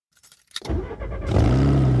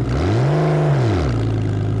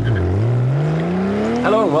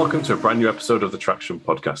welcome to a brand new episode of the Traction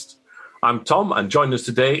Podcast. I'm Tom, and joining us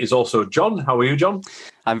today is also John. How are you, John?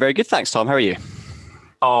 I'm very good, thanks, Tom. How are you?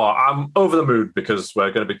 Oh, I'm over the moon because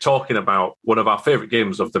we're going to be talking about one of our favourite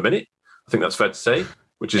games of the minute. I think that's fair to say,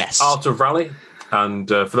 which is Art of Rally. And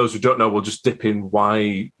for those who don't know, we'll just dip in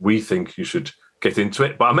why we think you should get into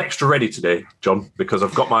it. But I'm extra ready today, John, because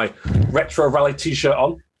I've got my Retro Rally t-shirt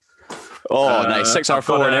on. Oh, nice.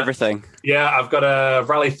 6R4 and everything. Yeah, I've got a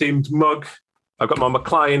rally-themed mug. I've got my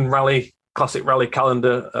McLaren Rally, classic rally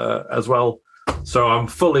calendar as well. So I'm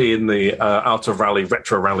fully in the Art of Rally,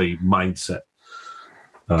 Retro Rally mindset.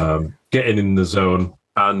 Getting in the zone.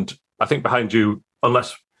 And I think behind you,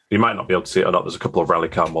 unless you might not be able to see it or not, there's a couple of rally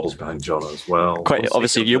car models behind John as well. Quite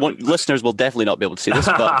obviously, listeners will definitely not be able to see this,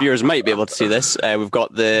 but viewers might be able to see this. We've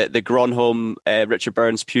got the Gronholm Richard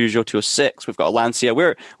Burns Peugeot 206. We've got a Lancia.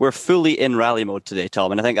 We're fully in rally mode today,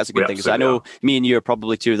 Tom, and I think that's a good thing because I know me and you are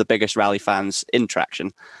probably two of the biggest rally fans in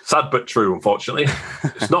Traction. Sad but true, unfortunately.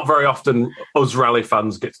 It's not very often us rally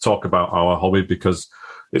fans get to talk about our hobby because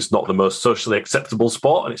it's not the most socially acceptable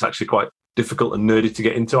sport, and it's actually quite difficult and nerdy to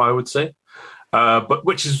get into, I would say. But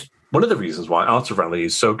which is one of the reasons why Art of Rally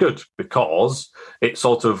is so good, because it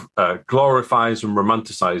sort of glorifies and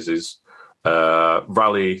romanticizes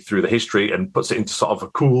rally through the history and puts it into sort of a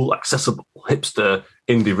cool, accessible, hipster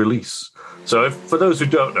indie release. So for those who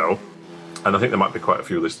don't know, and I think there might be quite a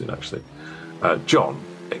few listening actually, John,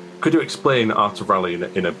 could you explain Art of Rally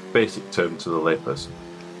in a basic term to the layperson?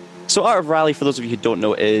 So Art of Rally, for those of you who don't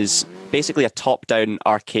know, is basically a top-down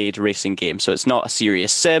arcade racing game. So it's not a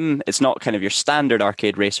serious sim. It's not kind of your standard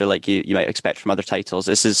arcade racer like you might expect from other titles.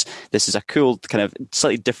 This is a cool kind of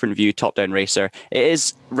slightly different view top-down racer. It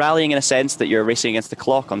is rallying in a sense that you're racing against the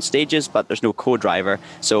clock on stages, but there's no co-driver.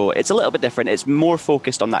 So it's a little bit different. It's more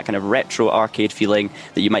focused on that kind of retro arcade feeling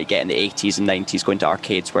that you might get in the 80s and 90s going to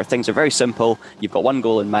arcades where things are very simple. You've got one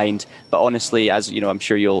goal in mind. But honestly, as you know, I'm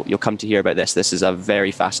sure you'll come to hear about this. This is a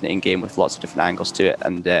very fascinating game with lots of different angles to it.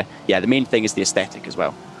 And the main thing is the aesthetic as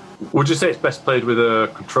well. Would you say it's best played with a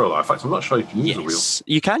controller? In fact, I'm not sure you can use a wheel.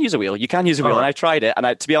 You can use a wheel. And I tried it,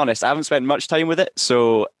 and to be honest, I haven't spent much time with it.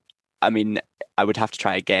 So, I mean, I would have to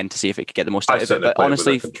try again to see if it could get the most out of it. But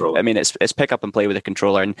honestly, I mean, it's pick up and play with a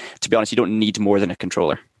controller. And to be honest, you don't need more than a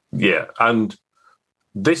controller. Yeah, and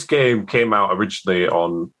this game came out originally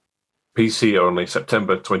on PC only,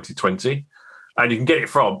 September 2020. And you can get it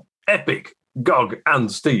from Epic, GOG,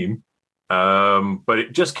 and Steam. But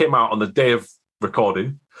it just came out on the day of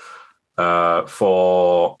recording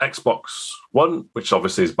for Xbox One, which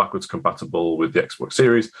obviously is backwards compatible with the Xbox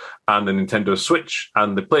Series, and the Nintendo Switch.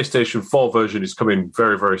 And the PlayStation 4 version is coming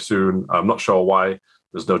very, very soon. I'm not sure why.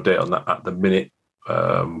 There's no date on that at the minute.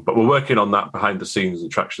 But we're working on that behind the scenes in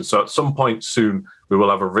Traction. So at some point soon, we will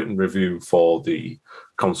have a written review for the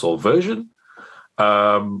console version.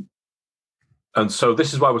 And so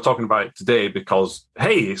this is why we're talking about it today, because,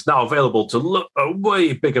 hey, it's now available to a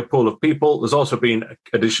way bigger pool of people. There's also been an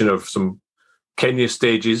addition of some Kenya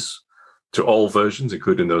stages to all versions,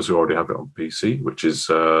 including those who already have it on PC, which is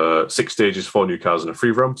 6 stages, 4 new cars, and a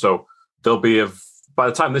free roam. So there'll be by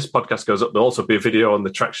the time this podcast goes up, there'll also be a video on the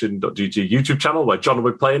Traction.gg YouTube channel where John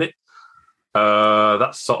will be playing it.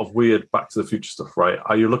 That's sort of weird Back to the Future stuff, right?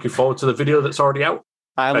 Are you looking forward to the video that's already out?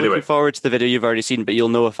 I'm looking forward to the video you've already seen, but you'll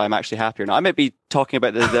know if I'm actually happy or not. I might be talking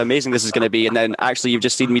about the amazing this is going to be, and then actually you've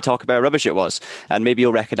just seen me talk about how rubbish it was, and maybe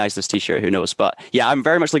you'll recognize this t-shirt, who knows. But yeah, I'm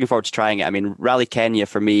very much looking forward to trying it. I mean, Rally Kenya,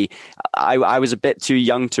 for me, I was a bit too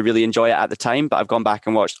young to really enjoy it at the time, but I've gone back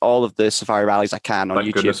and watched all of the Safari rallies I can on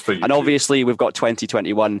YouTube. And obviously we've got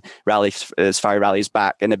 2021 Safari rallies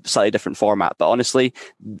back in a slightly different format. But honestly,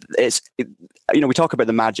 we talk about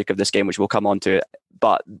the magic of this game, which we'll come on to.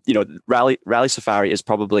 But, Rally Safari is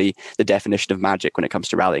probably the definition of magic when it comes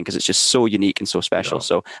to rallying, because it's just so unique and so special. Yeah.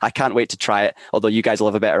 So I can't wait to try it, although you guys will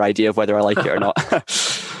have a better idea of whether I like it or not.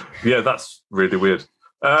 Yeah, that's really weird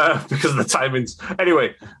because of the timings.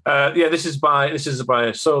 Anyway, this is by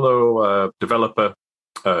a solo developer,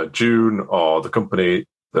 June, or the company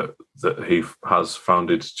that he has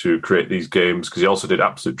founded to create these games, because he also did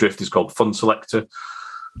Absolute Drift. He's called Fun Selector.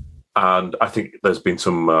 And I think there's been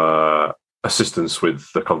some assistance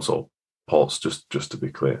with the console ports, just to be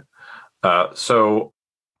clear. So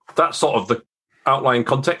that's sort of the outline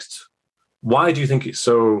context. Why do you think it's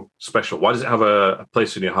so special? Why does it have a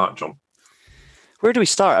place in your heart, John? Where do we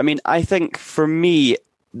start? I mean, I think for me,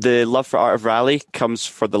 the love for Art of Rally comes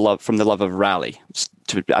from the love of rally.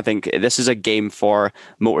 I think this is a game for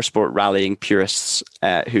motorsport rallying purists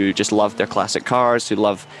who just love their classic cars, who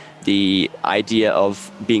love the idea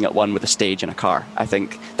of being at one with a stage and a car. I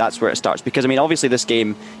think that's where it starts, because I mean, obviously this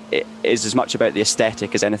game is as much about the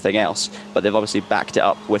aesthetic as anything else, but they've obviously backed it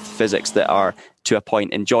up with physics that are to a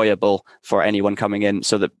point enjoyable for anyone coming in,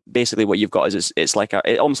 so that basically what you've got is it's like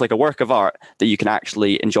almost like a work of art that you can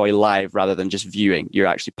actually enjoy live rather than just viewing. You're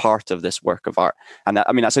actually part of this work of art, and that,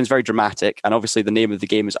 I mean, that sounds very dramatic, and obviously the name of the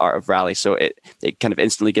game is Art of Rally, so it kind of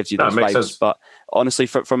instantly gives you those vibes. Sense. But honestly,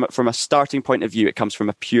 from a starting point of view, it comes from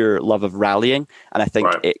a pure love of rallying, and I think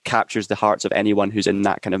it captures the hearts of anyone who's in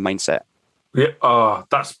that kind of mindset. Yeah,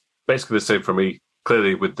 that's basically the same for me.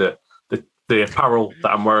 Clearly, with the apparel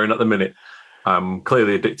that I'm wearing at the minute, I'm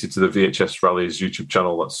clearly addicted to the VHS Rallies YouTube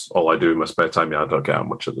channel. That's all I do in my spare time. Yeah, I don't get out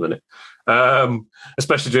much at the minute.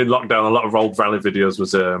 Especially during lockdown, a lot of old rally videos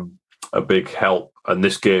was a big help, and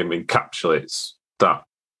this game encapsulates that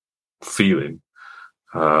feeling.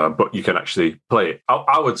 But you can actually play it.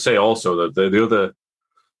 I would say also that the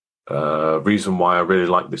other reason why I really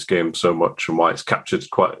like this game so much and why it's captured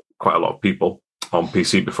quite a lot of people on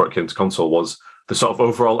PC before it came to console was the sort of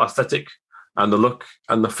overall aesthetic and the look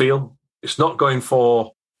and the feel. It's not going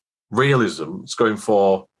for realism. It's going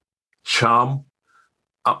for charm.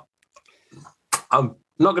 I'm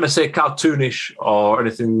not going to say cartoonish or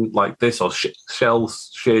anything like this, or shell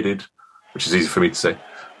shaded, which is easy for me to say.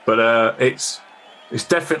 But it's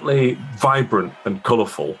definitely vibrant and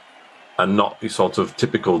colourful, and not the sort of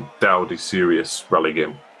typical dowdy, serious rally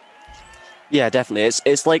game. Yeah, definitely.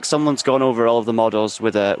 It's like someone's gone over all of the models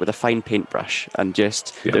with a fine paintbrush, and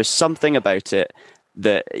just there's something about it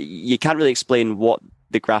that you can't really explain what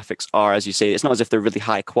the graphics are. As you say, it's not as if they're really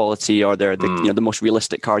high quality or they're the most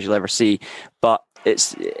realistic cars you'll ever see, but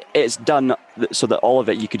it's done so that all of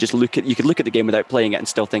it you could look at the game without playing it and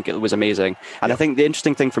still think it was amazing. And I think the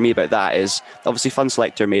interesting thing for me about that is obviously Fun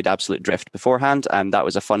Selector made Absolute Drift beforehand, and that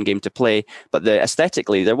was a fun game to play, but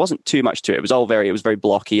aesthetically there wasn't too much to it. It was very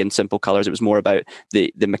blocky and simple colors. It was more about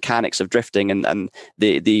the mechanics of drifting, and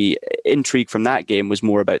the intrigue from that game was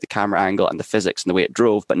more about the camera angle and the physics and the way it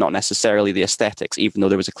drove, but not necessarily the aesthetics, even though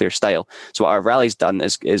there was a clear style. So what Art of Rally's done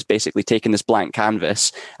is basically taken this blank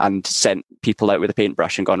canvas and sent people out with a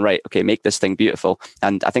paintbrush and gone, right, okay, make this thing beautiful.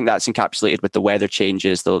 And I think that's encapsulated with the weather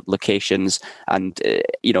changes, the locations, and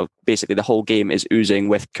basically the whole game is oozing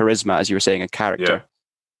with charisma, as you were saying, and character.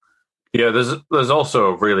 Yeah, there's also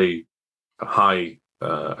a really high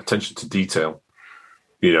attention to detail.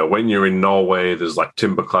 When you're in Norway, there's like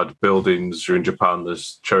timber-clad buildings. You're in Japan,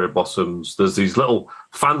 there's cherry blossoms. There's these little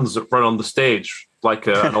fans that run on the stage, like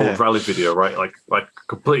an old rally video, right? Like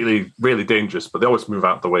completely, really dangerous, but they always move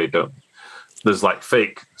out the way, don't they? There's like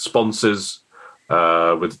fake sponsors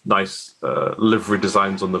with nice livery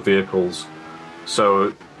designs on the vehicles.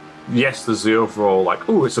 So yes, there's the overall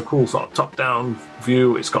it's a cool sort of top-down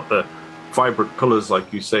view. It's got the vibrant colours,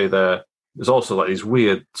 like you say there. There's also like these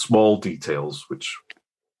weird small details, which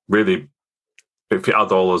really, if you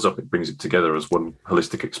add all those up, it brings it together as one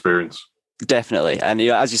holistic experience. Definitely. And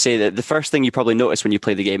as you say, the first thing you probably notice when you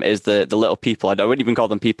play the game is the little people. I wouldn't even call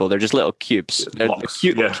them people. They're just little cubes. Blocks.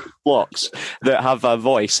 Cute blocks that have a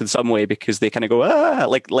voice in some way, because they kind of go,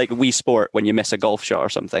 like Wii Sport when you miss a golf shot or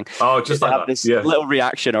something. Oh, just like have this little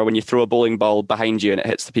reaction, or when you throw a bowling ball behind you and it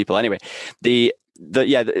hits the people. Anyway, the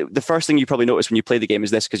first thing you probably notice when you play the game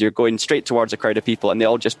is this, because you're going straight towards a crowd of people and they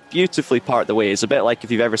all just beautifully part the way. It's a bit like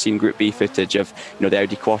if you've ever seen Group B footage of the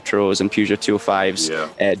Audi Quattros and Peugeot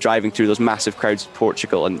 205s driving through those massive crowds of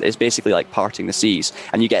Portugal, and it's basically like parting the seas,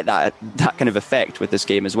 and you get that kind of effect with this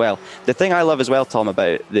game as well. The thing I love as well, Tom,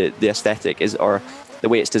 about the aesthetic or the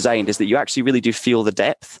way it's designed is that you actually really do feel the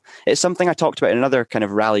depth. It's something I talked about in another kind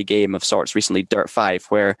of rally game of sorts recently, Dirt 5,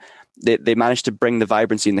 where they managed to bring the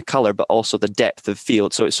vibrancy and the color, but also the depth of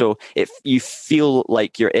field. So if you feel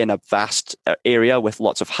like you're in a vast area with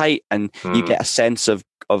lots of height, and you get a sense of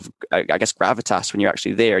I guess gravitas when you're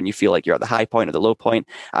actually there, and you feel like you're at the high point or the low point.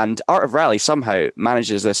 And Art of Rally somehow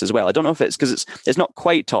manages this as well. I don't know if it's because it's not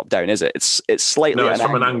quite top down, is it? It's slightly. No, it's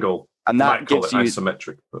from an angle. And that gives you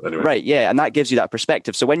isometric, but anyway. Right, yeah, and that gives you that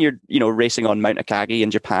perspective. So when you're, racing on Mount Akagi in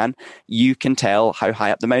Japan, you can tell how high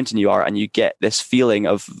up the mountain you are, and you get this feeling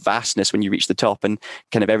of vastness when you reach the top, and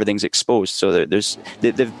kind of everything's exposed. So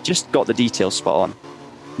they've just got the details spot on.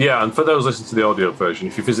 Yeah, and for those listening to the audio version,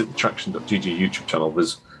 if you visit the Traction.gg YouTube channel,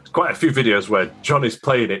 there's quite a few videos where John is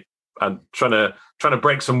playing it and trying to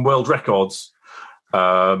break some world records,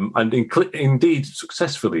 and indeed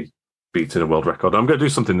successfully beating a world record. I'm going to do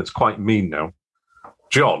something that's quite mean now.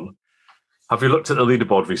 John, have you looked at the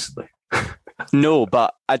leaderboard recently? No,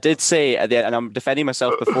 but I did say at the end, and I'm defending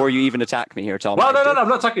myself before you even attack me here, Tom. Well, no, I'm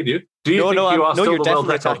not attacking you. Do you think you are still the world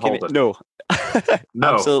record holder? No,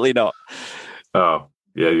 No, absolutely not. Oh,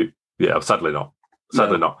 Yeah. Sadly not.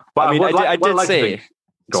 Sadly not. But I mean, I did say.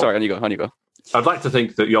 Sorry, on you go. I'd like to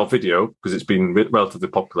think that your video, because it's been relatively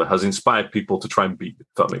popular, has inspired people to try and beat you,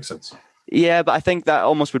 if that makes sense. Yeah, but I think that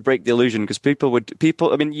almost would break the illusion because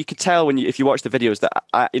I mean, you could tell if you watch the videos that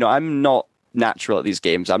I'm not natural at these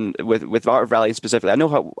games. I'm with Art of Rallying specifically. I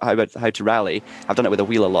know how to rally. I've done it with a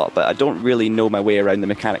wheel a lot, but I don't really know my way around the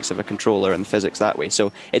mechanics of a controller and the physics that way.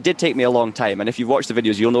 So it did take me a long time. And if you've watched the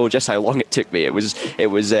videos, you'll know just how long it took me. It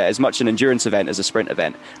was as much an endurance event as a sprint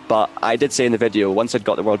event. But I did say in the video, once I'd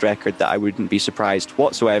got the world record, that I wouldn't be surprised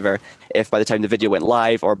whatsoever if by the time the video went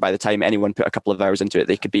live or by the time anyone put a couple of hours into it,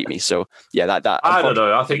 they could beat me. So yeah, that I don't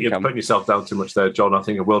know. I think you're putting yourself down too much there, John. I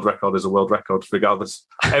think a world record is a world record regardless.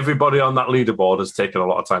 Everybody on that leaderboard has taken a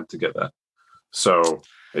lot of time to get there. So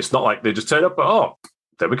it's not like they just turn up, but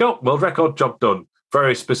there we go. World record, job done.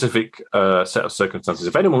 Very specific set of circumstances.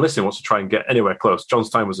 If anyone listening wants to try and get anywhere close, John's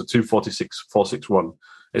time was a 2:46.461.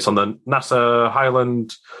 It's on the NASA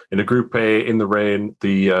Highland in a Group A in the rain.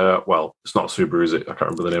 It's not a Subaru, is it? I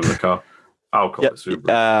can't remember the name of the car. I'll call it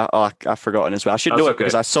Subaru. I've forgotten as well. I should know it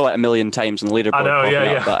because I saw it a million times on the leaderboard. I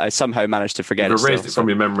know, but I somehow managed to forget it. You've erased it from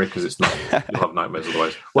your memory because it's not. You'll have nightmares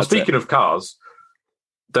otherwise. Well, speaking of cars,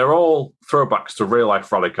 they're all throwbacks to real life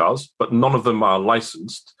rally cars, but none of them are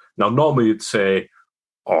licensed. Now, normally you'd say,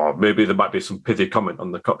 or maybe there might be some pithy comment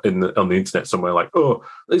on the internet somewhere like, "Oh,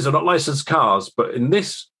 these are not licensed cars." But in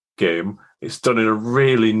this game, it's done in a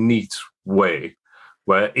really neat way,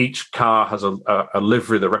 where each car has a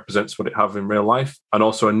livery that represents what it have in real life, and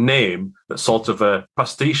also a name that's sort of a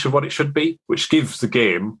pastiche of what it should be, which gives the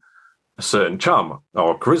game a certain charm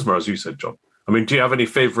or charisma, as you said, John. I mean, do you have any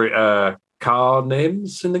favourite car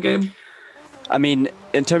names in the game? I mean,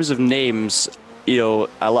 in terms of names,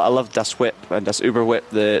 I love Das Whip and Das Uberwhip,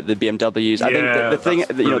 the BMWs. I think the thing,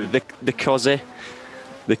 the Cozzy.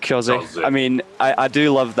 The Cozzy. I mean, I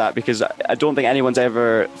do love that because I don't think anyone's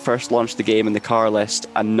ever first launched the game in the car list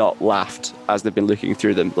and not laughed as they've been looking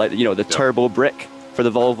through them. Like, the turbo brick for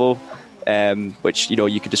the Volvo, which,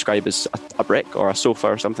 you could describe as a brick or a sofa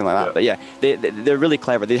or something like that. Yeah. But yeah, they're really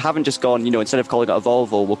clever. They haven't just gone, instead of calling it a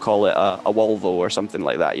Volvo, we'll call it a Volvo or something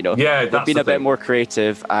like that, Yeah, they've been a bit more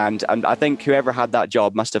creative, and I think whoever had that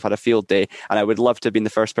job must have had a field day, and I would love to have been the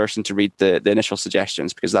first person to read the initial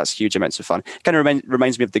suggestions because that's huge amounts of fun. Kind of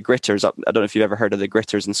reminds me of the Gritters. I don't know if you've ever heard of the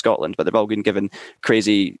Gritters in Scotland, but they've all been given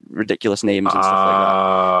crazy, ridiculous names and stuff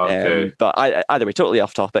like that. Okay. But either way, totally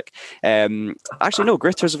off topic. Actually, no,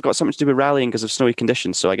 Gritters have got something to do with rallying because of snowy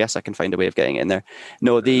conditions, so I guess I can find a way of getting it in there.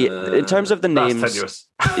 No, in terms of the names, tenuous.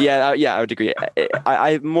 yeah, I would agree.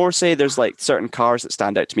 I more say there's like certain cars that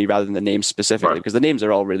stand out to me rather than the names specifically, because the names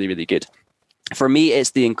are all really, really good. For me,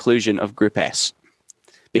 it's the inclusion of Group S.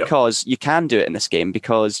 Because you can do it in this game,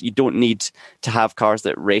 because you don't need to have cars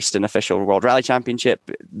that raced an official World Rally Championship.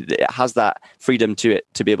 It has that freedom to it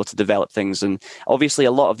to be able to develop things. And obviously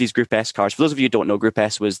a lot of these Group S cars, for those of you who don't know, Group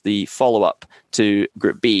S was the follow-up to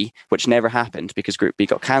Group B, which never happened because Group B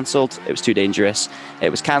got cancelled. It was too dangerous. It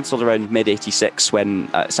was cancelled around mid-86 when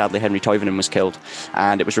sadly Henry Toivonen was killed,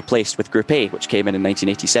 and it was replaced with Group A, which came in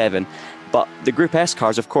 1987. But the Group S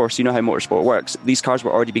cars, of course, you know how motorsport works. These cars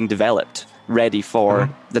were already being developed, ready for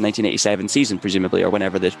the 1987 season, presumably, or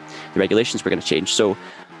whenever the regulations were going to change. So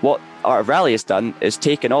what Art of Rally has done is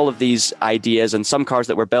taken all of these ideas and some cars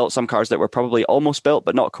that were built, some cars that were probably almost built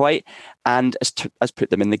but not quite, and has put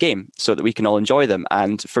them in the game so that we can all enjoy them.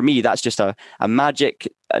 And for me, that's just a magic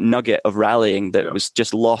nugget of rallying that was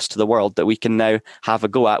just lost to the world that we can now have a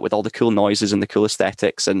go at with all the cool noises and the cool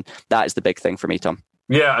aesthetics. And that is the big thing for me, Tom.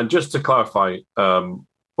 Yeah, and just to clarify,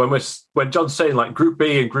 when John's saying like Group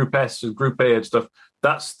B and Group S and Group A and stuff,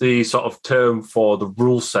 that's the sort of term for the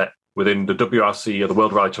rule set within the WRC or the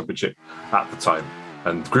World Rally Championship at the time.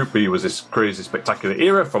 And Group B was this crazy, spectacular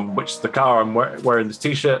era from which the car I'm wearing this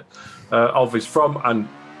T-shirt of is from. And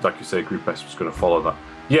like you say, Group S was going to follow that.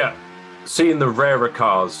 Yeah, seeing the rarer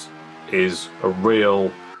cars is a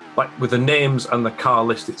real, like with the names and the car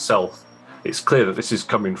list itself, it's clear that this is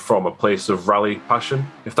coming from a place of rally passion,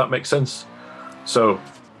 if that makes sense. So,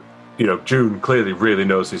 June clearly really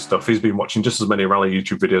knows his stuff. He's been watching just as many rally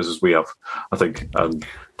YouTube videos as we have, I think, and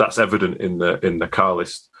that's evident in the car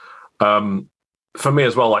list. For me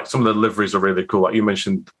as well, like some of the liveries are really cool. Like you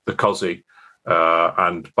mentioned the Cozzy,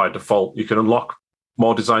 and by default you can unlock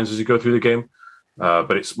more designs as you go through the game.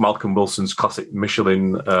 But it's Malcolm Wilson's classic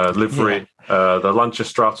Michelin livery, the Lancia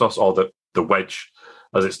Stratos, or the Wedge,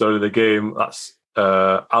 as it's known in the game. That's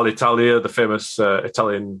Alitalia, the famous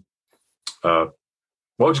Italian.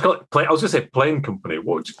 What would you call it? I was going to say plane company.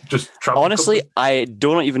 What would you just travel? Honestly, company? I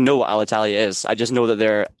don't even know what Alitalia is. I just know that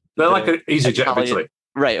they're like an EasyJet of Italy.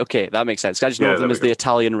 Right, okay, that makes sense. I just know of them as the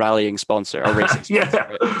Italian rallying sponsor or racing sponsor. Yeah,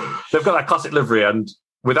 right? They've got that classic livery, and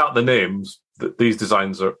without the names, these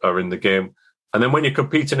designs are in the game. And then when you're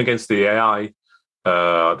competing against the AI,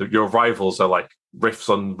 your rivals are like riffs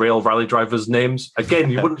on real rally drivers' names. Again,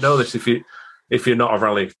 you wouldn't know this if you're not a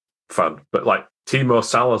rally fan, but like Timo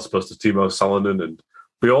Sala as opposed to Timo Salonen, and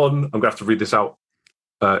Bjorn, I'm going to have to read this out,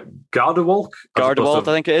 Gardewalk? Gardewald,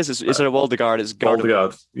 I think it is. Is it a Waldegard? It's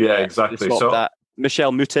Gardewald. Yeah, exactly. So that.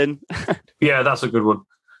 Michel Moutin. Yeah, that's a good one.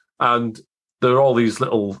 And there are all these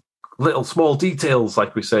little small details,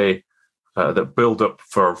 like we say, that build up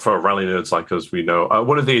for rally nerds like us. We know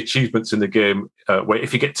one of the achievements in the game, where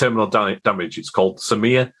if you get terminal damage, it's called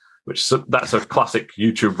Samir, that's a classic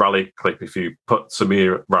YouTube rally clip. If you put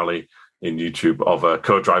Samir rally in YouTube of a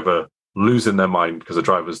co-driver losing their mind because the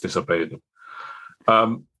driver's disobeyed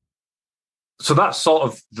them. So that's sort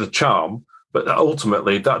of the charm, but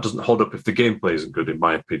ultimately that doesn't hold up if the gameplay isn't good, in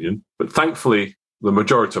my opinion. But thankfully, the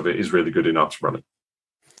majority of it is really good in Art Rally.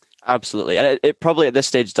 Absolutely, and it probably at this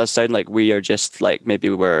stage does sound like we are just like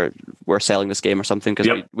maybe we're selling this game or something,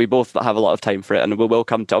 because we both have a lot of time for it, and we will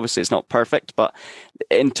come to, obviously it's not perfect, but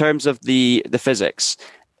in terms of the physics,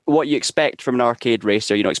 what you expect from an arcade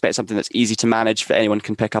racer, expect something that's easy to manage for anyone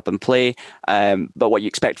can pick up and play. But what you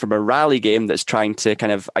expect from a rally game that's trying to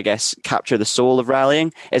kind of, I guess, capture the soul of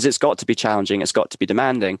rallying is it's got to be challenging, it's got to be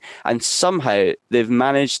demanding. And somehow they've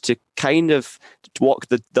managed to kind of walk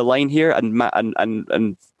the line here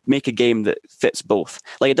and make a game that fits both.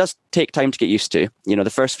 Like, it does take time to get used to. The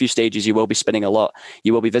first few stages you will be spinning a lot,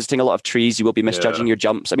 you will be visiting a lot of trees, you will be misjudging your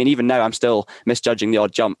jumps. I mean, even now I'm still misjudging the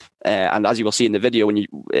odd jump, and as you will see in the video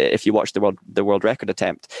if you watch the world record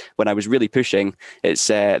attempt, when I was really pushing, it's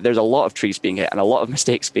there's a lot of trees being hit and a lot of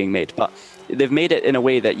mistakes being made, but they've made it in a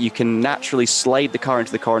way that you can naturally slide the car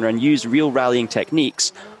into the corner and use real rallying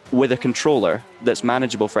techniques with a controller that's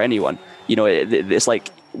manageable for anyone. It's like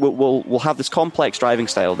we'll have this complex driving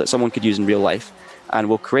style that someone could use in real life, and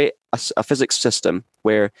we'll create a physics system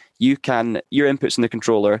where your inputs in the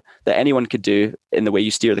controller that anyone could do in the way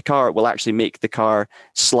you steer the car will actually make the car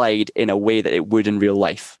slide in a way that it would in real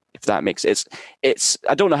life. If that makes it's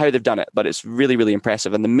I don't know how they've done it, but it's really, really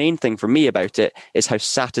impressive. And the main thing for me about it is how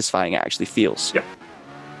satisfying it actually feels.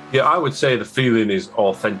 Yeah, I would say the feeling is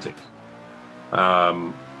authentic,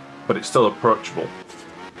 but it's still approachable.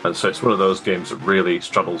 And so it's one of those games that really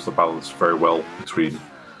straddles the balance very well between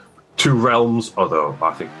two realms, although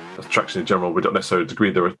I think as Traction in general, we don't necessarily agree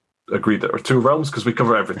there are two realms because we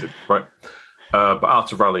cover everything, right? But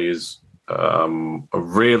Art of Rally is a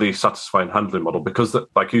really satisfying handling model because,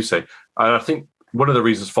 like you say, and I think one of the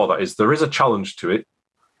reasons for that is there is a challenge to it.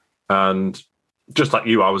 And just like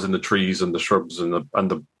you, I was in the trees and the shrubs and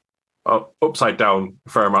the upside down a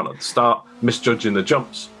fair amount at the start, misjudging the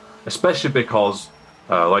jumps, especially because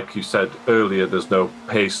like you said earlier, there's no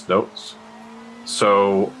pace notes.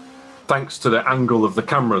 So thanks to the angle of the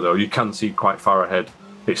camera, though, you can see quite far ahead.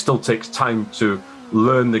 It still takes time to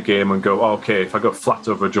learn the game and go, okay, if I go flat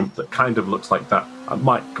over a jump that kind of looks like that, I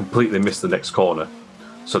might completely miss the next corner.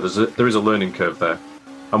 So there is a learning curve there.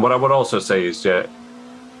 And what I would also say is,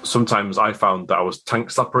 sometimes I found that I was tank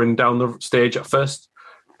slappering down the stage at first,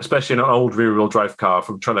 especially in an old rear-wheel drive car.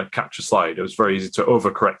 From trying to catch a slide, it was very easy to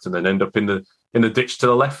overcorrect and then end up in the ditch to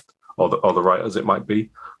the left or the right, as it might be.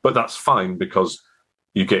 But that's fine because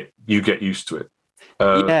you get used to it.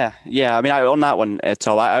 Yeah. I mean, on that one,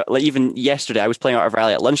 Tom, even yesterday, I was playing Art of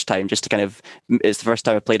Rally at lunchtime just to kind of, it's the first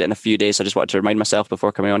time I played it in a few days, so I just wanted to remind myself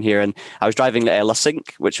before coming on here. And I was driving La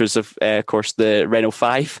Cinq, which was, of course, the Renault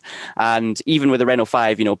 5. And even with the Renault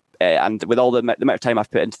 5, and with all the amount of time I've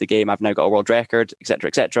put into the game, I've now got a world record, etc.,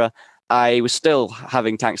 etc. I was still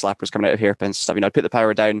having tank slappers coming out of hairpins and stuff. I'd put the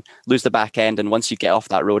power down, lose the back end, and once you get off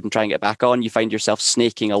that road and try and get back on, you find yourself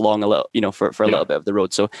snaking along a little, for a little bit of the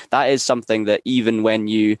road. So that is something that even when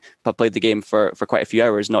you have played the game for quite a few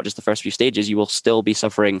hours, not just the first few stages, you will still be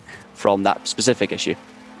suffering from that specific issue.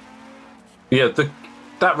 Yeah,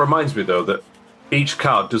 that reminds me, though, that each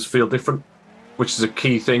car does feel different, which is a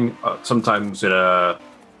key thing. Sometimes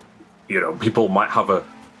people might have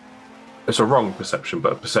it's a wrong perception,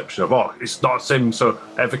 but a perception of, it's not the same, so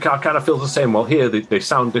every car kind of feels the same. Well, here they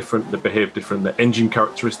sound different, they behave different, the engine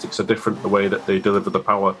characteristics are different, the way that they deliver the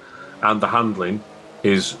power and the handling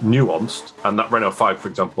is nuanced. And that Renault 5, for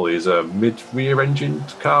example, is a mid-rear-engined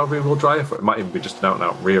car, rear-wheel drive, or it might even be just an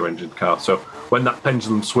out-and-out rear-engined car. So when that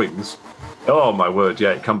pendulum swings, oh my word,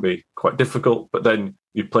 yeah, it can be quite difficult. But then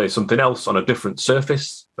you play something else on a different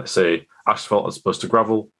surface, let's say asphalt as opposed to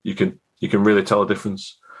gravel, you can really tell a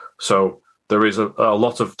difference. So there is a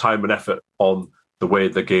lot of time and effort on the way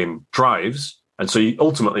the game drives. And so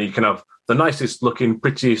ultimately you can have the nicest looking,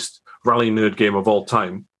 prettiest rally nerd game of all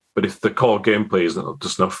time. But if the core gameplay isn't up to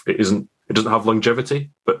snuff, it doesn't have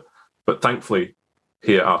longevity. But thankfully,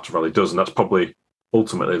 here Art of Rally does, and that's probably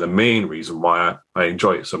ultimately the main reason why I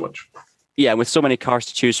enjoy it so much. Yeah, with so many cars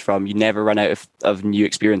to choose from, you never run out of new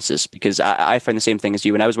experiences, because I found the same thing as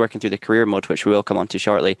you. When I was working through the career mode, which we will come on to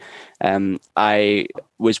shortly, I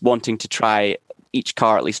was wanting to try each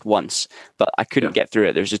car at least once, but I couldn't get through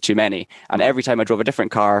it. There's just too many. And every time I drove a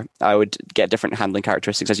different car, I would get different handling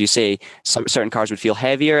characteristics. As you say, certain cars would feel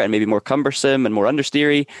heavier and maybe more cumbersome and more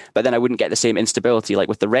understeery, but then I wouldn't get the same instability. Like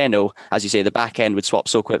with the Renault, as you say, the back end would swap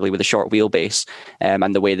so quickly with a short wheelbase,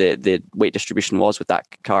 and the way the weight distribution was with that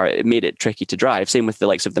car, it made it tricky to drive. Same with the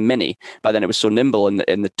likes of the Mini, but then it was so nimble in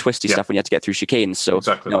the twisty stuff when you had to get through chicanes. So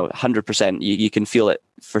exactly 100%, you can feel it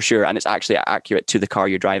for sure, and it's actually accurate to the car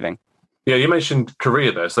you're driving. Yeah, you mentioned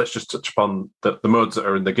career there, so let's just touch upon the modes that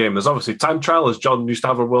are in the game. There's obviously time trial, as John used to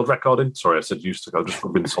have a world record in. Sorry, I said used to. I'm just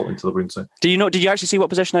rubbing salt into the wound. Did you actually see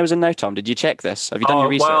what position I was in now, Tom? Did you check this? Have you done your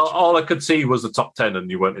research? Well, all I could see was the top 10,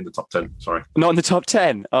 and you weren't in the top 10. Sorry. Not in the top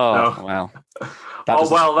 10? Oh, no. Wow.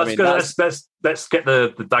 Let's get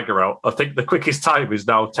the dagger out. I think the quickest time is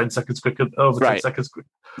now 10 seconds quicker, over 10 seconds quicker.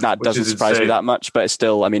 That doesn't surprise me that much, but it's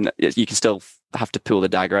still, I mean, you can still have to pull the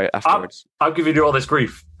dagger out afterwards. I'm giving you all this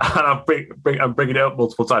grief, and I'm bringing it up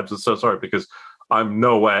multiple times. I'm so sorry, because I'm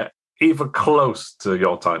nowhere even close to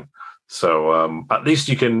your time. So at least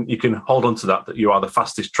you can hold on to that you are the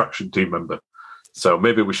fastest traction team member. So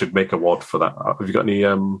maybe we should make a award for that. Have you got any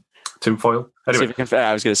tinfoil? Anyway,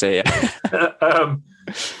 I was going to say, yeah.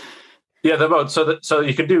 Yeah, the mode. So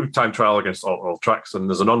you can do time trial against all tracks, and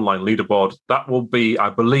there's an online leaderboard that will be, I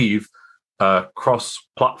believe,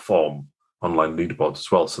 cross-platform online leaderboard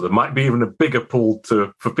as well. So there might be even a bigger pool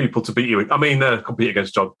for people to beat you. Compete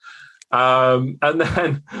against John. And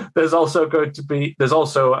then there's also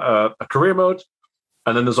a career mode,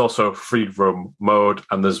 and then there's also a free roam mode,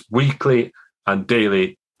 and there's weekly and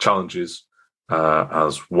daily challenges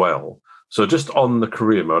as well. So just on the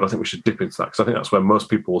career mode, I think we should dip into that, because I think that's where most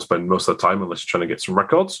people will spend most of their time, unless you're trying to get some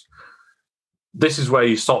records. This is where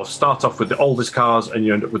you sort of start off with the oldest cars and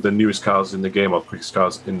you end up with the newest cars in the game, or quickest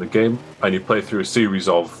cars in the game, and you play through a series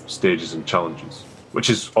of stages and challenges, which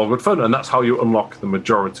is all good fun, and that's how you unlock the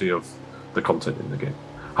majority of the content in the game.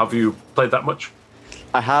 Have you played that much?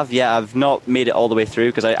 I have, yeah. I've not made it all the way through,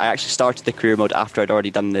 because I actually started the career mode after I'd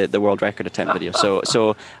already done the world record attempt video.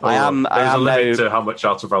 So I am. There's a limit now to how much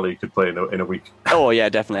Art of Rally you could play in a week. Oh yeah,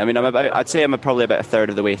 definitely. I mean, I'd say I'm probably about a third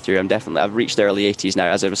of the way through. I've reached the early 80s now,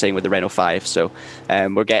 as I was saying with the Renault 5. So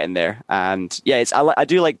we're getting there. And yeah, I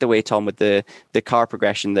do like the way, Tom, with the car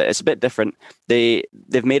progression, that it's a bit different. They've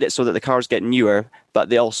made it so that the cars get newer, but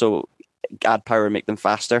they also add power and make them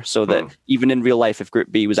faster, so that even in real life, if Group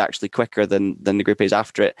B was actually quicker than the Group A's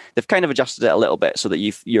after it, they've kind of adjusted it a little bit so that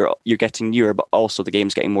you're getting newer, but also the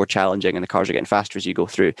game's getting more challenging and the cars are getting faster as you go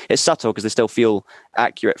through. It's subtle because they still feel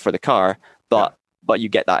accurate for the car, but you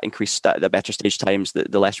get that increased, the better stage times,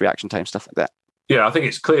 the less reaction time, stuff like that. Yeah, I think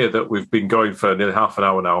it's clear that we've been going for nearly half an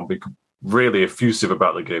hour now and been really effusive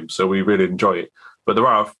about the game, so we really enjoy it. But there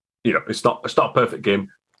are, it's not a perfect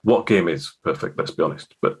game. What game is perfect? Let's be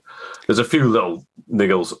honest. But there's a few little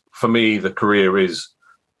niggles. For me, the career is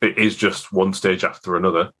just one stage after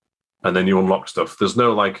another, and then you unlock stuff. There's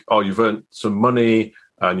no you've earned some money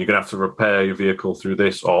and you're going to have to repair your vehicle through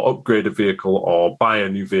this, or upgrade a vehicle, or buy a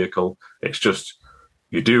new vehicle. It's just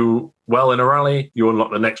you do well in a rally, you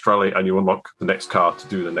unlock the next rally, and you unlock the next car to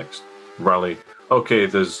do the next rally. Okay,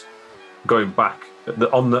 there's going back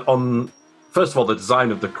First of all, the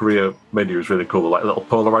design of the career menu is really cool. Like little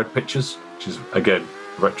Polaroid pictures, which is, again,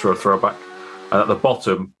 retro throwback. And at the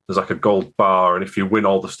bottom, there's like a gold bar, and if you win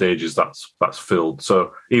all the stages, that's filled.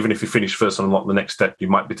 So even if you finish first and unlock the next step, you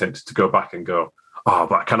might be tempted to go back and go,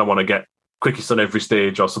 but I kind of want to get quickest on every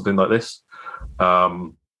stage or something like this.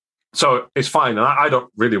 So it's fine. And I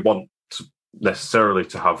don't really want necessarily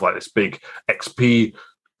to have like this big XP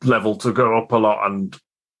level to go up a lot and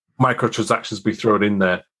microtransactions be thrown in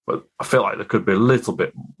there. But I feel like there could be a little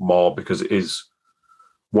bit more, because it is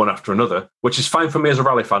one after another, which is fine for me as a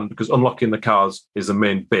rally fan, because unlocking the cars is the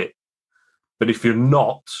main bit. But if you're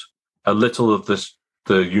not, a little of the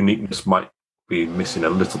uniqueness might be missing a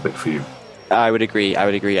little bit for you. I would agree.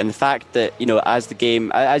 And the fact that, as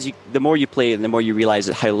the more you play and the more you realize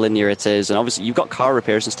how linear it is, and obviously you've got car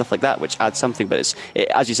repairs and stuff like that, which adds something, but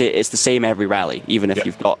as you say, it's the same every rally, even if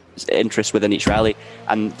you've got interest within each rally.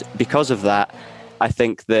 And because of that, I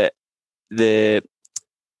think that the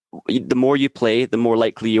the more you play, the more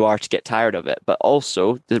likely you are to get tired of it. But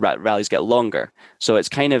also, the rallies get longer, so it's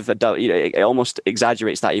kind of it almost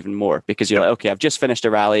exaggerates that even more, because you're like, okay, I've just finished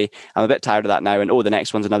a rally, I'm a bit tired of that now, and the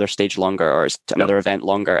next one's another stage longer, or it's another event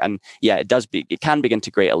longer, and it can begin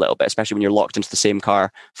to grate a little bit, especially when you're locked into the same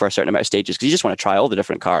car for a certain amount of stages, because you just want to try all the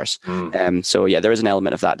different cars. So there is an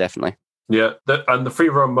element of that, definitely. Yeah, and the free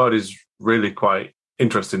roam mode is really quite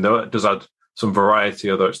interesting, though. It does add some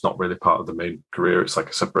variety, although it's not really part of the main career. It's like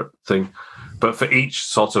a separate thing. But for each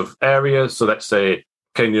sort of area, so let's say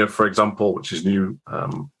Kenya, for example, which is new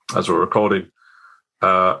as we're recording,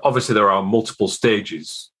 obviously there are multiple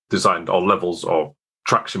stages designed, or levels, or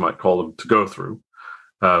tracks you might call them, to go through.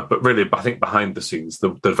 But really, I think behind the scenes,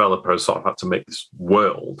 the developers sort of had to make this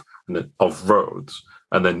world of roads,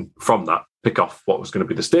 and then from that, pick off what was going to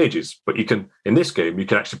be the stages. But in this game, you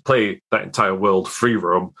can actually play that entire world free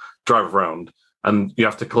roam, drive around, and you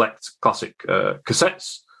have to collect classic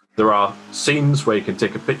cassettes. There are scenes where you can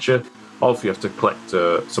take a picture of. You have to collect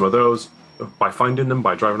some of those by finding them,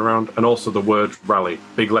 by driving around, and also the word rally,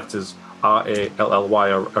 big letters,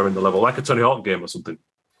 RALLY, are in the level, like a Tony Hawk game or something.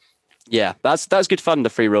 Yeah, that's good fun, the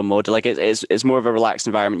free roam mode. Like it's more of a relaxed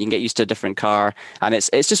environment. You can get used to a different car, and it's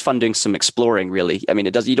just fun doing some exploring, really. I mean,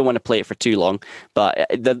 you don't want to play it for too long, but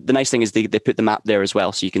the nice thing is they put the map there as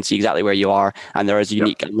well, so you can see exactly where you are, and there is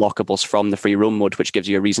unique unlockables from the free roam mode, which gives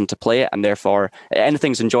you a reason to play it, and therefore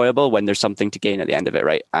anything's enjoyable when there's something to gain at the end of it,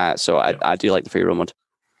 right? So I do like the free roam mode.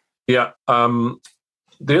 Yeah. The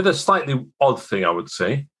other slightly odd thing I would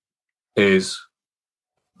say is,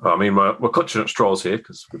 I mean, we're clutching at straws here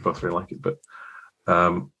because we both really like it. But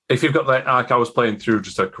if you've got that, like I was playing through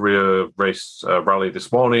just a career race rally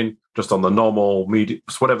this morning, just on the normal, medium,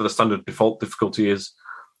 whatever the standard default difficulty is.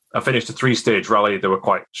 I finished a 3-stage rally. They were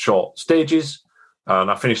quite short stages. And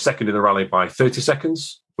I finished second in the rally by 30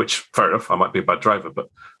 seconds, which, fair enough, I might be a bad driver, but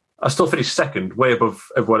I still finished second, way above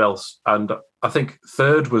everyone else. And I think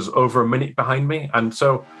third was over a minute behind me. And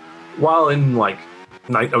so while in I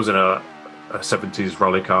was in a 70s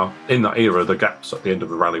rally car, in that era, the gaps at the end of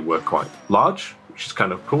the rally were quite large, which is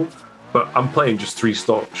kind of cool. But I'm playing just 3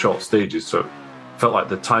 short stages, so it felt like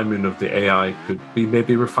the timing of the AI could be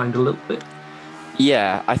maybe refined a little bit.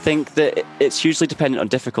 Yeah, I think that it's hugely dependent on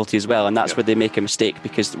difficulty as well, and that's where they make a mistake,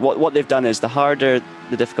 because what they've done is the harder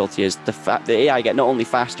the difficulty is, the AI get not only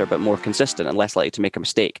faster but more consistent and less likely to make a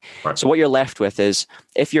mistake. Right. So what you're left with is,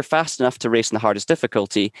 if you're fast enough to race in the hardest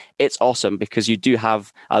difficulty, it's awesome because you do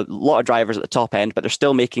have a lot of drivers at the top end, but they're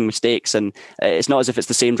still making mistakes, and it's not as if it's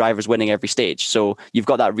the same drivers winning every stage. So you've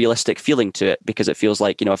got that realistic feeling to it, because it feels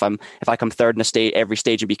like, if I come third in a stage, every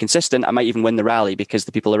stage would be consistent. I might even win the rally because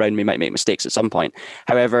the people around me might make mistakes at some point.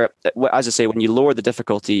 However, as I say, when you lower the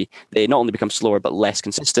difficulty, they not only become slower but less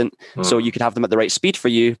consistent. So you could have them at the right speed for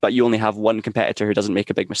you, but you only have one competitor who doesn't make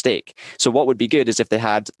a big mistake. So what would be good is if they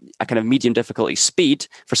had a kind of medium difficulty speed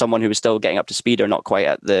for someone who is still getting up to speed or not quite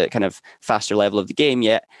at the kind of faster level of the game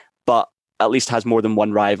yet, but at least has more than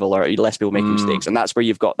one rival or less people making mistakes. And that's where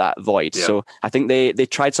you've got that void. Yeah. So I think they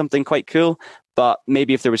tried something quite cool, but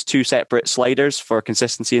maybe if there was 2 separate sliders for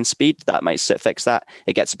consistency and speed, that might fix that.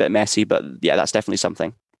 It gets a bit messy, but yeah, that's definitely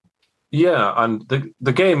something. Yeah, and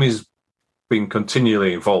the game is being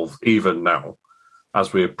continually evolved even now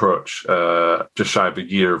as we approach just shy of a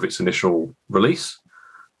year of its initial release.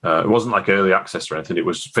 It wasn't like early access or anything. It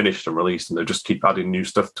was finished and released, and they just keep adding new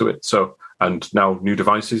stuff to it. So, and now new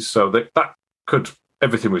devices. So that could,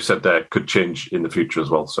 everything we've said there could change in the future as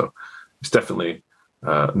well. So it's definitely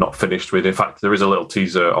not finished with. In fact, there is a little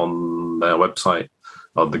teaser on their website,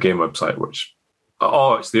 on the game website, which,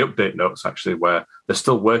 it's the update notes actually, where they're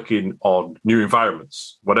still working on new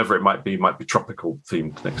environments, whatever it might be tropical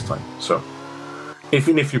themed next time. So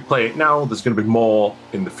even if you play it now, there's going to be more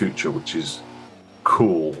in the future, which is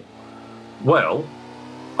cool. Well,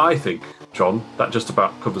 I think, John, that just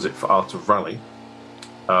about covers it for Art of Rally.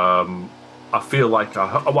 I feel like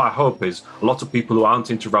what I hope is a lot of people who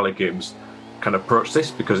aren't into rally games can approach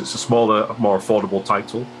this because it's a smaller, more affordable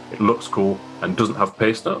title. It looks cool and doesn't have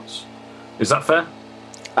pace notes. Is that fair?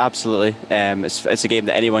 Absolutely. It's a game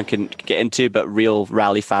that anyone can get into, but real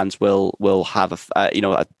rally fans will have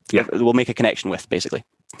will make a connection with, basically.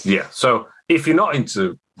 Yeah. So if you're not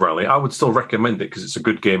into rally, I would still recommend it because it's a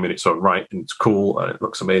good game in its own right, and it's cool and it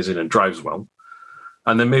looks amazing and drives well.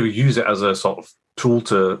 And then maybe use it as a sort of tool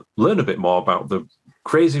to learn a bit more about the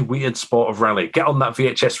crazy, weird sport of rally. Get on that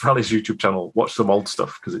VHS Rallies YouTube channel, watch some old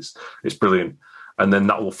stuff because it's brilliant. And then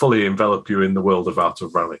that will fully envelop you in the world of Art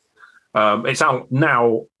of Rally. It's out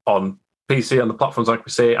now on PC, on the platforms like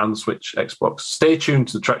we say, and Switch, Xbox. Stay tuned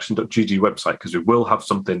to the Traction.gg website because we will have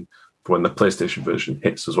something for when the PlayStation version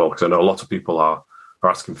hits as well, because I know a lot of people are are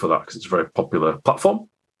asking for that because it's a very popular platform.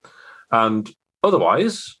 And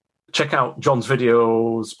otherwise, check out John's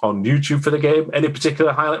videos on YouTube for the game. Any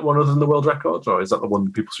particular highlight one other than the world records, or is that the one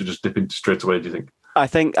that people should just dip into straight away, do you think? I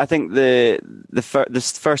think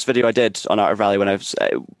this first video I did on Art of Rally when I was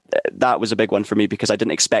that was a big one for me because I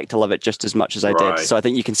didn't expect to love it just as much as I did. So I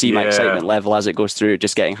think you can see my excitement level as it goes through,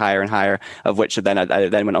 just getting higher and higher. Of which then I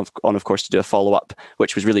then went on, of course, to do a follow up,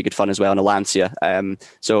 which was really good fun as well on a Lancia.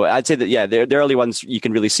 So I'd say that the early ones you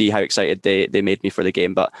can really see how excited they made me for the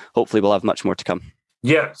game, but hopefully we'll have much more to come.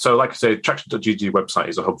 Yeah, so like I say, Traction.gg website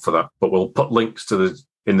is a hub for that, but we'll put links to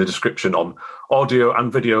in the description on audio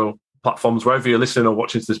and video platforms, wherever you're listening or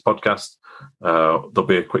watching this podcast. There'll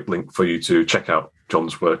be a quick link for you to check out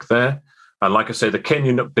John's work there. And like I say, the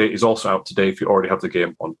Kenyan update is also out today if you already have the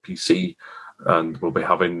game on PC, and we'll be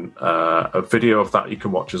having a video of that you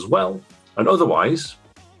can watch as well. And otherwise,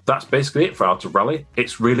 that's basically it for Art of Rally.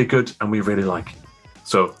 It's really good and we really like it.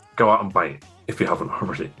 So go out and buy it if you haven't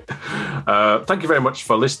already. Thank you very much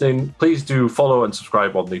for listening. Please do follow and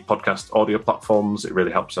subscribe on the podcast audio platforms. It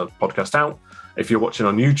really helps our podcast out. If you're watching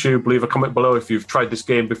on YouTube, leave a comment below if you've tried this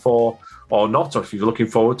game before or not, or if you're looking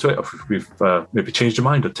forward to it, or if we've maybe changed your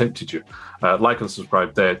mind or tempted you. Like and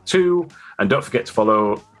subscribe there too. And don't forget to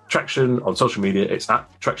follow Traction on social media. It's at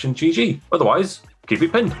TractionGG. Otherwise, keep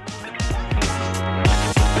it pinned.